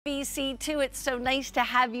QVC2. It's so nice to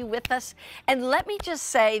have you with us. And let me just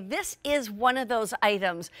say, this is one of those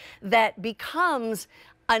items that becomes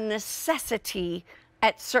a necessity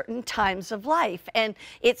at certain times of life. And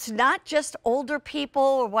it's not just older people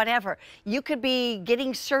or whatever. You could be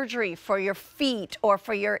getting surgery for your feet or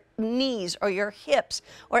for your knees or your hips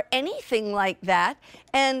or anything like that.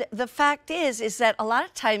 And the fact is that a lot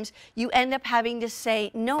of times you end up having to say,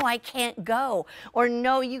 no, I can't go, or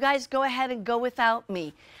no, you guys go ahead and go without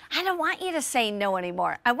me. I don't want you to say no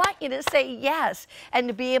anymore. I want you to say yes, and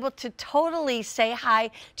to be able to totally say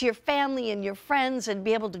hi to your family and your friends and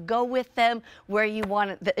be able to go with them where you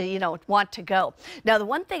want to go. Now, the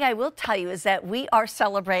one thing I will tell you is that we are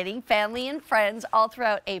celebrating family and friends all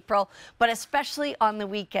throughout April, but especially on the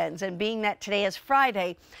weekends. And being that today is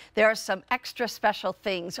Friday, there are some extra special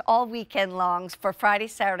things all weekend longs for Friday,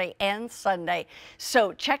 Saturday, and Sunday.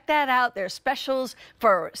 So check that out. There's specials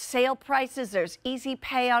for sale prices. There's easy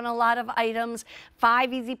pay on a lot of items,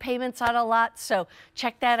 5 easy payments on a lot. So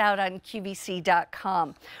check that out on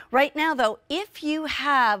QVC.com. Right now, though, if you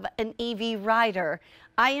have an EV rider,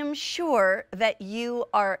 I am sure that you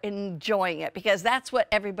are enjoying it, because that's what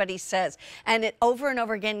everybody says. And it over and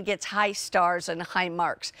over again gets high stars and high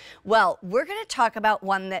marks. Well, we're going to talk about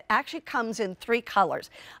one that actually comes in 3 colors.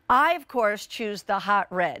 I, of course, choose the hot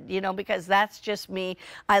red, because that's just me.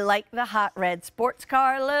 I like the hot red sports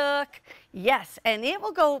car look. Yes, and it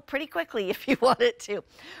will go pretty quickly if you want it to.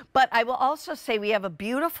 But I will also say we have a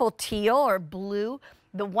beautiful teal or blue.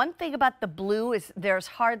 The one thing about the blue is there's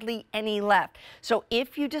hardly any left. So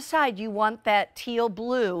if you decide you want that teal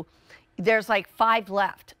blue, there's like 5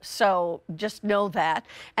 left. So just know that.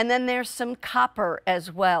 And then there's some copper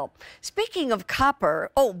as well. Speaking of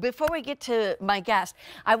copper, before we get to my guest,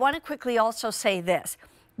 I want to quickly also say this,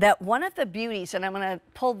 that one of the beauties, and I'm going to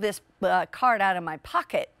pull this card out of my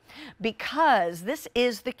pocket, because this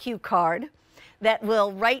is the Q card that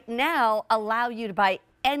will right now allow you to buy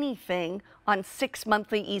anything on 6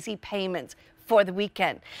 monthly easy payments for the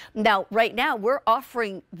weekend. Now, right now, we're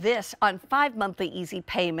offering this on 5 monthly easy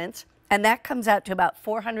payments, and that comes out to about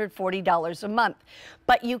 $440 a month.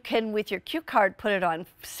 But you can, with your Q card, put it on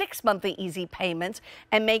 6 monthly easy payments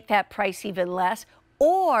and make that price even less.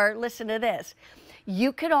 Or, listen to this,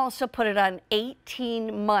 you could also put it on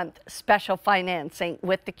 18-month special financing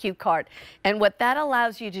with the Q card. And what that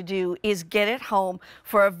allows you to do is get it home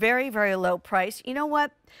for a very, very low price. You know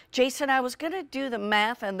what, Jason, I was going to do the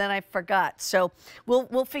math and then I forgot. So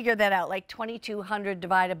we'll figure that out, like 2,200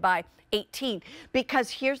 divided by 18.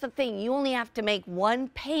 Because here's the thing, you only have to make 1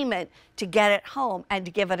 payment to get it home and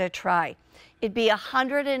to give it a try. It'd be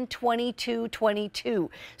 $122.22.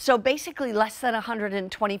 So basically less than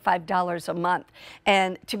 $125 a month.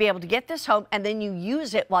 And to be able to get this home, and then you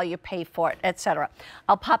use it while you pay for it, etc.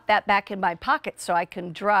 I'll pop that back in my pocket so I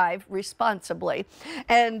can drive responsibly.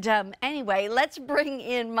 And anyway, let's bring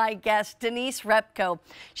in my guest, Denise Repko.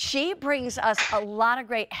 She brings us a lot of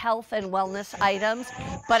great health and wellness items,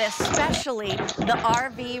 but especially the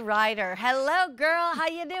RV rider. Hello, girl. How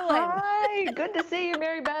you doing? Hi. Good to see you,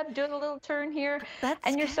 Mary Beth. Doing a little turn here.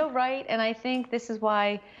 And you're so right. And I think this is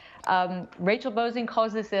why Rachel Bosing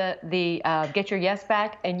calls this the Get Your Yes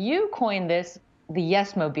Back. And you coined this the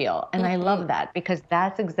Yes Mobile. And I love that, because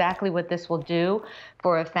that's exactly what this will do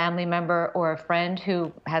for a family member or a friend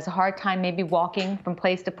who has a hard time maybe walking from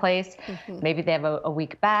place to place. Maybe they have a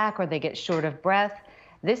weak back or they get short of breath.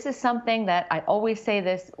 This is something that I always say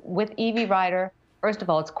this with EV Rider. First of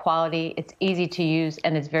all, it's quality, it's easy to use,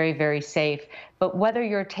 and it's very, very safe. But whether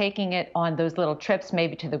you're taking it on those little trips,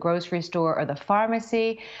 maybe to the grocery store or the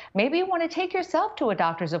pharmacy, maybe you want to take yourself to a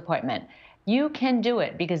doctor's appointment, you can do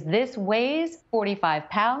it, because this weighs 45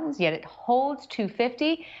 pounds, yet it holds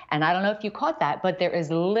 250. And I don't know if you caught that, but there is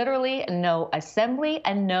literally no assembly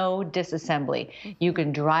and no disassembly. You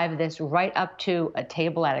can drive this right up to a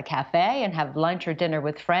table at a cafe and have lunch or dinner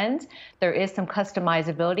with friends. There is some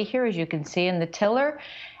customizability here, as you can see in the tiller.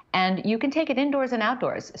 And you can take it indoors and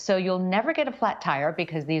outdoors. So you'll never get a flat tire,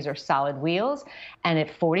 because these are solid wheels. And at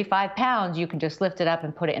 45 pounds, you can just lift it up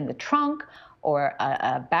and put it in the trunk or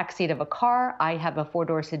a back seat of a car. I have a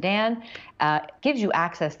 4-door sedan. Gives you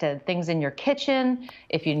access to things in your kitchen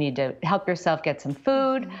if you need to help yourself get some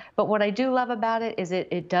food. But what I do love about it is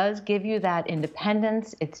it does give you that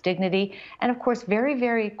independence, its dignity, and of course, very,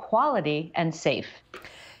 very quality and safe.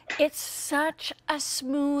 It's such a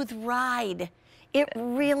smooth ride. It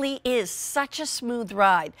really is such a smooth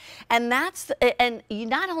ride. And and you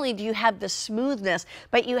not only do you have the smoothness,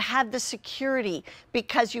 but you have the security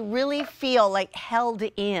because you really feel like held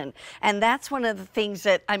in. And that's one of the things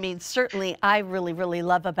that, I mean, certainly I really, really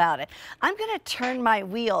love about it. I'm going to turn my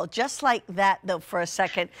wheel just like that though for a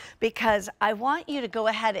second, because I want you to go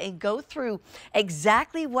ahead and go through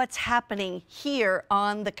exactly what's happening here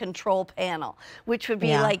on the control panel, which would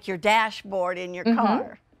be like your dashboard in your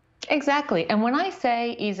car. Exactly. And when I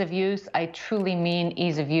say ease of use, I truly mean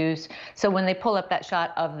ease of use. So when they pull up that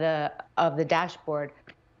shot of the dashboard,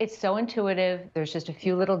 it's so intuitive. There's just a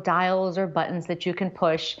few little dials or buttons that you can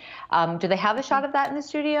push. Do they have a shot of that in the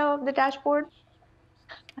studio, of the dashboard?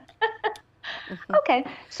 Okay.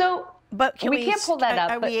 So but we can't pull that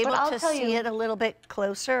up. Are we able to see it a little bit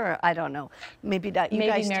closer? Or I don't know. Maybe not. You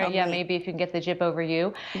guys tell me. Yeah, maybe if you can get the jib over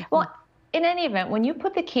you. Well, in any event, when you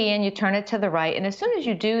put the key in, you turn it to the right, and as soon as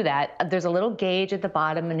you do that, there's a little gauge at the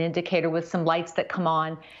bottom, an indicator with some lights that come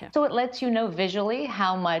on. So it lets you know visually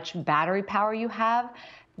how much battery power you have.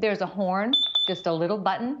 There's a horn, just a little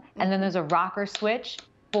button, and then there's a rocker switch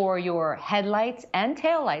for your headlights and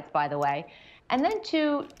taillights, by the way. And then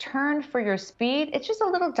to turn for your speed, it's just a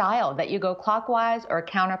little dial that you go clockwise or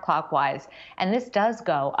counterclockwise. And this does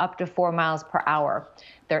go up to 4 miles per hour.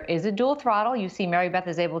 There is a dual throttle. You see Mary Beth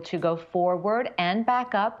is able to go forward and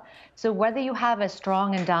back up. So whether you have a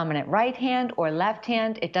strong and dominant right hand or left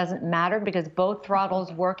hand, it doesn't matter because both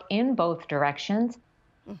throttles work in both directions.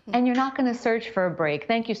 And you're not going to search for a brake.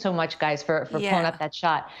 Thank you so much, guys, for pulling up that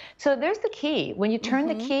shot. So there's the key. When you turn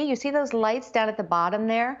the key, you see those lights down at the bottom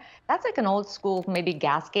there? That's like an old school, maybe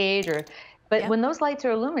gas gauge, but when those lights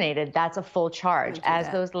are illuminated, that's a full charge. As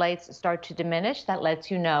those lights start to diminish, that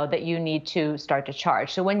lets you know that you need to start to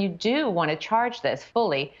charge. So when you do want to charge this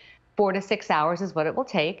fully, 4 to 6 hours is what it will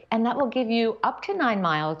take, and that will give you up to 9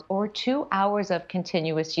 miles or 2 hours of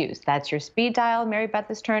continuous use. That's your speed dial Mary Beth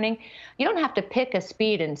is turning. You don't have to pick a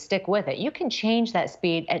speed and stick with it. You can change that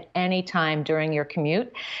speed at any time during your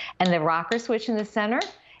commute. And the rocker switch in the center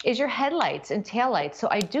is your headlights and taillights. So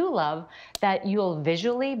I do love that you'll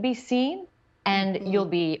visually be seen and you'll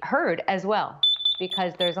be heard as well,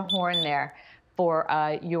 because there's a horn there for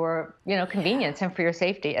your convenience and for your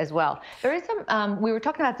safety as well. There is some, we were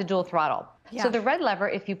talking about the dual throttle. So the red lever,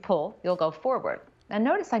 if you pull, you'll go forward. Now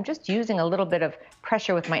notice I'm just using a little bit of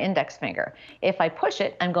pressure with my index finger. If I push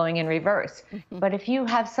it, I'm going in reverse. But if you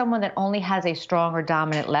have someone that only has a strong or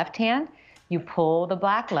dominant left hand, you pull the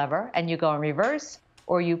black lever and you go in reverse,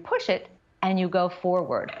 or you push it and you go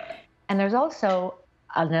forward. And there's also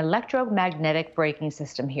an electromagnetic braking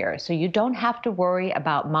system here. So you don't have to worry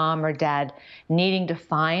about mom or dad needing to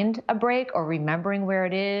find a brake or remembering where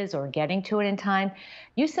it is or getting to it in time.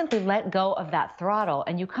 You simply let go of that throttle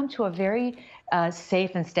and you come to a very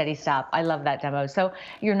safe and steady stop. I love that demo. So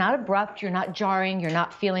you're not abrupt, you're not jarring, you're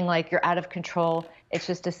not feeling like you're out of control. It's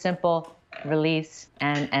just a simple release,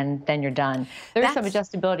 and then you're done. There's some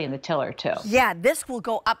adjustability in the tiller too. Yeah, this will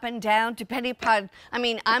go up and down depending upon, I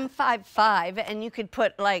mean, I'm 5'5", and you could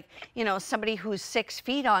put like, somebody who's 6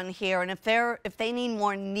 feet on here, and if they need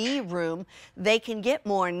more knee room, they can get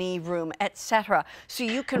more knee room, etc. So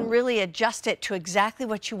you can really adjust it to exactly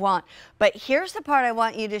what you want. But here's the part I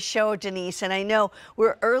want you to show, Denise, and I know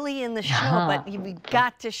we're early in the show, but we've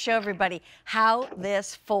got to show everybody how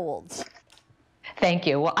this folds. Thank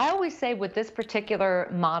you. Well, I always say with this particular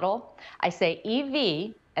model, I say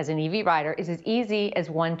EV, as an EV rider, is as easy as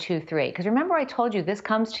 1, 2, 3. Because remember I told you this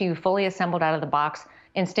comes to you fully assembled out of the box,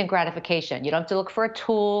 instant gratification. You don't have to look for a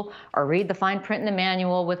tool or read the fine print in the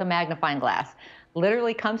manual with a magnifying glass.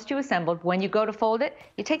 Literally comes to you assembled. When you go to fold it,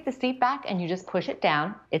 you take the seat back and you just push it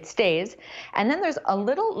down. It stays. And then there's a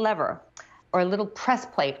little lever or a little press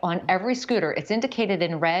plate on every scooter. It's indicated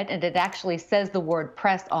in red, and it actually says the word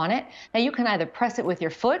press on it. Now you can either press it with your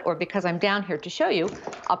foot, or because I'm down here to show you,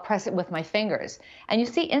 I'll press it with my fingers. And you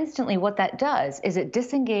see instantly what that does is it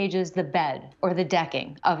disengages the bed or the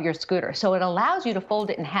decking of your scooter. So it allows you to fold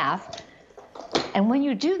it in half. And when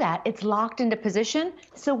you do that, it's locked into position.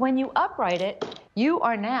 So when you upright it, you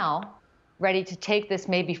are now ready to take this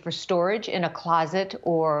maybe for storage in a closet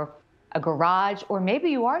or a garage, or maybe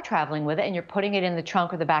you are traveling with it and you're putting it in the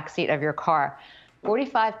trunk or the back seat of your car.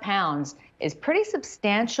 45 pounds is pretty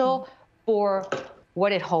substantial for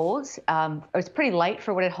what it holds. It's pretty light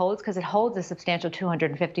for what it holds because it holds a substantial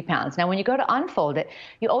 250 pounds. Now, when you go to unfold it,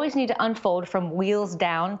 you always need to unfold from wheels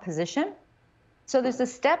down position. So there's a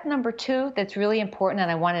step number 2 that's really important,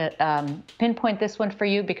 and I want to pinpoint this one for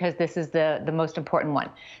you because this is the most important one.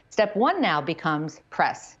 Step 1 now becomes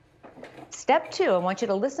press. Step 2, I want you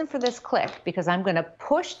to listen for this click because I'm going to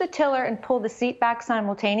push the tiller and pull the seat back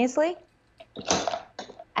simultaneously.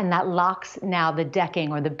 And that locks now the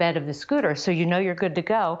decking or the bed of the scooter. So you know you're good to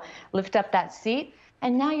go. Lift up that seat,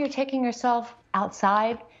 and now you're taking yourself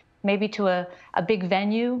outside, maybe to a big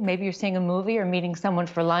venue. Maybe you're seeing a movie or meeting someone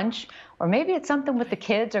for lunch. Or maybe it's something with the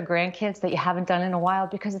kids or grandkids that you haven't done in a while,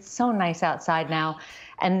 because it's so nice outside now.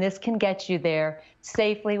 And this can get you there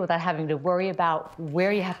safely without having to worry about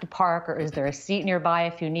where you have to park, or is there a seat nearby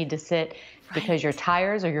if you need to sit, because your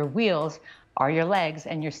tires or your wheels are your legs,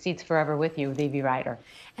 and your seat's forever with you with EV Rider.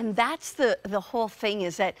 And that's the whole thing,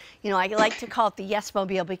 is that, you know, I like to call it the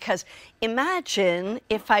Yes-mobile, because imagine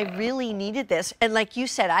if I really needed this. And like you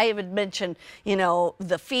said, I even mentioned, you know,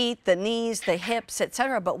 the feet, the knees, the hips,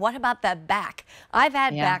 etc. But what about that back? I've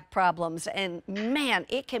had back problems, and man,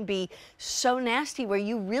 it can be so nasty where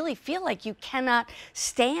you really feel like you cannot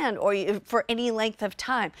stand for any length of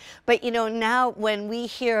time. But, you know, now when we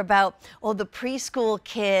hear about, oh, the preschool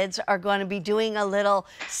kids are going to be doing a little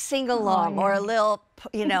sing-along or a little,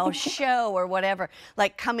 you know, show or whatever.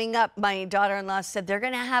 Like coming up, my daughter-in-law said they're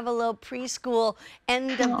going to have a little preschool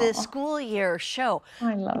end of the school year show.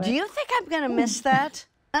 I love it. Do you think I'm going to miss that?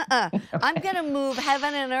 I'm going to move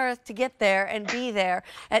heaven and earth to get there and be there,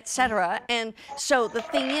 etc. And so the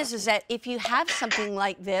thing is that if you have something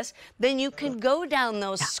like this, then you can go down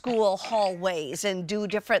those school hallways and do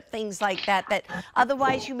different things like that that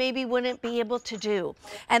otherwise you maybe wouldn't be able to do.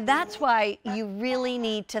 And that's why you really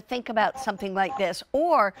need to think about something like this.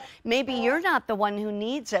 Or maybe you're not the one who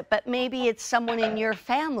needs it, but maybe it's someone in your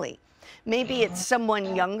family. Maybe it's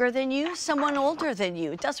someone younger than you, someone older than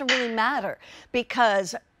you. It doesn't really matter,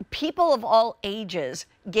 because people of all ages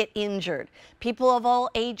get injured. People of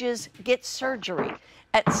all ages get surgery,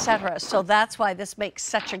 etc. So that's why this makes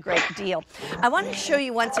such a great deal. I want to show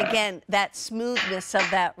you once again that smoothness of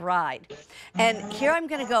that ride. And here I'm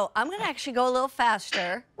going to go. I'm going to actually go a little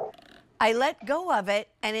faster. I let go of it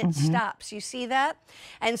and it stops. You see that?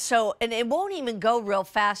 And so, and it won't even go real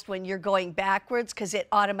fast when you're going backwards, because it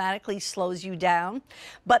automatically slows you down.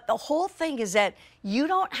 But the whole thing is that you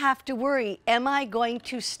don't have to worry, am I going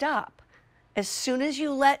to stop? As soon as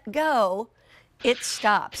you let go, it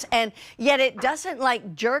stops. And yet it doesn't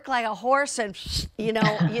like jerk like a horse and, you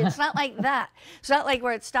know, it's not like that. It's not like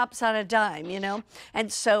where it stops on a dime, you know?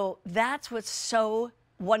 And so that's what's so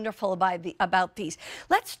wonderful about these.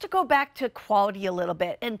 Let's go back to quality a little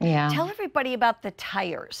bit and tell everybody about the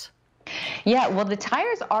tires. Yeah, well, the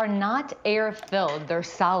tires are not air-filled, they're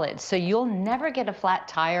solid. So you'll never get a flat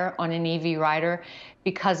tire on an EV Rider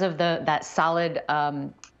because of that solid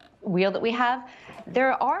wheel that we have.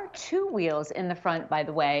 There are two wheels in the front, by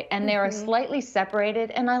the way, and they are slightly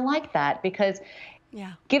separated, and I like that, because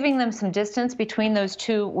giving them some distance between those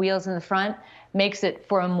two wheels in the front makes it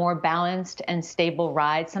for a more balanced and stable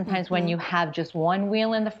ride. Sometimes when you have just one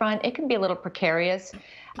wheel in the front, it can be a little precarious.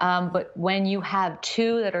 But when you have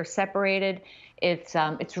two that are separated,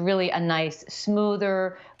 it's really a nice,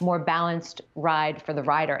 smoother, more balanced ride for the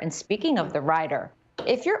rider. And speaking of the rider,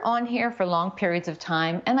 if you're on here for long periods of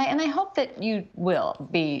time, and I hope that you will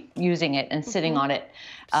be using it and sitting on it,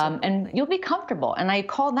 and you'll be comfortable. And I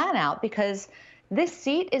call that out because this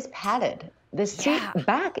seat is padded. The seat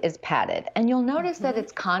back is padded, and you'll notice that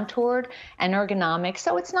it's contoured and ergonomic,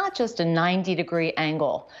 so it's not just a 90-degree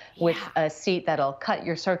angle with a seat that'll cut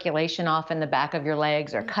your circulation off in the back of your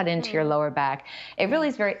legs or cut into your lower back. It really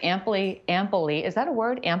is very amply, is that a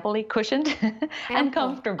word? Amply cushioned and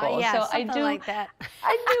comfortable. Yeah, so I do like that.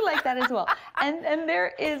 I do like that as well. And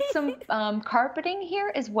there is some carpeting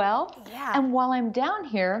here as well. Yeah. And while I'm down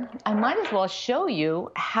here, I might as well show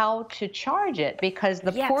you how to charge it, because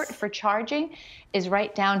the port for charging is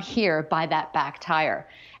right down here by that back tire.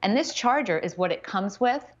 And this charger is what it comes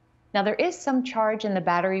with. Now, there is some charge in the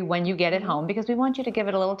battery when you get it home, because we want you to give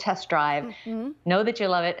it a little test drive, know that you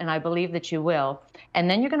love it, and I believe that you will. And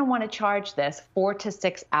then you're going to want to charge this 4 to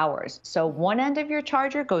 6 hours. So one end of your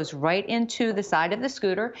charger goes right into the side of the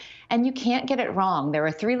scooter, and you can't get it wrong. There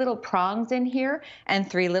are 3 little prongs in here and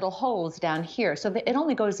 3 little holes down here, so that it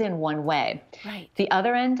only goes in one way. Right. The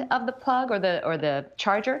other end of the plug or the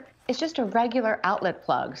charger is just a regular outlet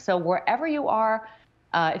plug. So wherever you are,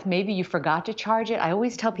 if maybe you forgot to charge it, I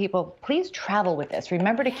always tell people, please travel with this.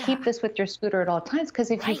 Remember to keep this with your scooter at all times,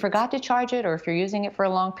 because if you forgot to charge it, or if you're using it for a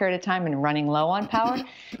long period of time and running low on power,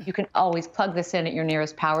 you can always plug this in at your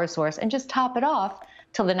nearest power source and just top it off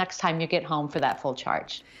till the next time you get home for that full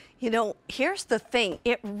charge. You know, here's the thing.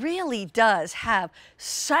 It really does have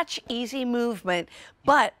such easy movement,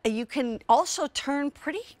 but you can also turn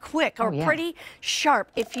pretty quick or pretty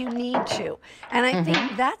sharp if you need to. And I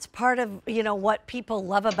think that's part of, you know, what people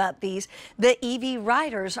love about these. The EV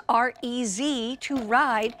Riders are easy to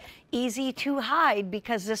ride easy to hide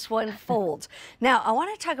because this one folds. Now, I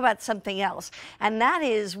want to talk about something else, and that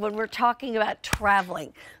is when we're talking about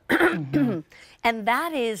traveling. And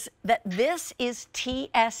that is that this is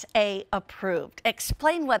TSA approved.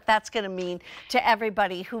 Explain what that's going to mean to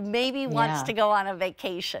everybody who maybe wants to go on a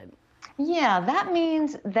vacation. Yeah, that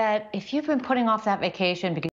means that if you've been putting off that vacation because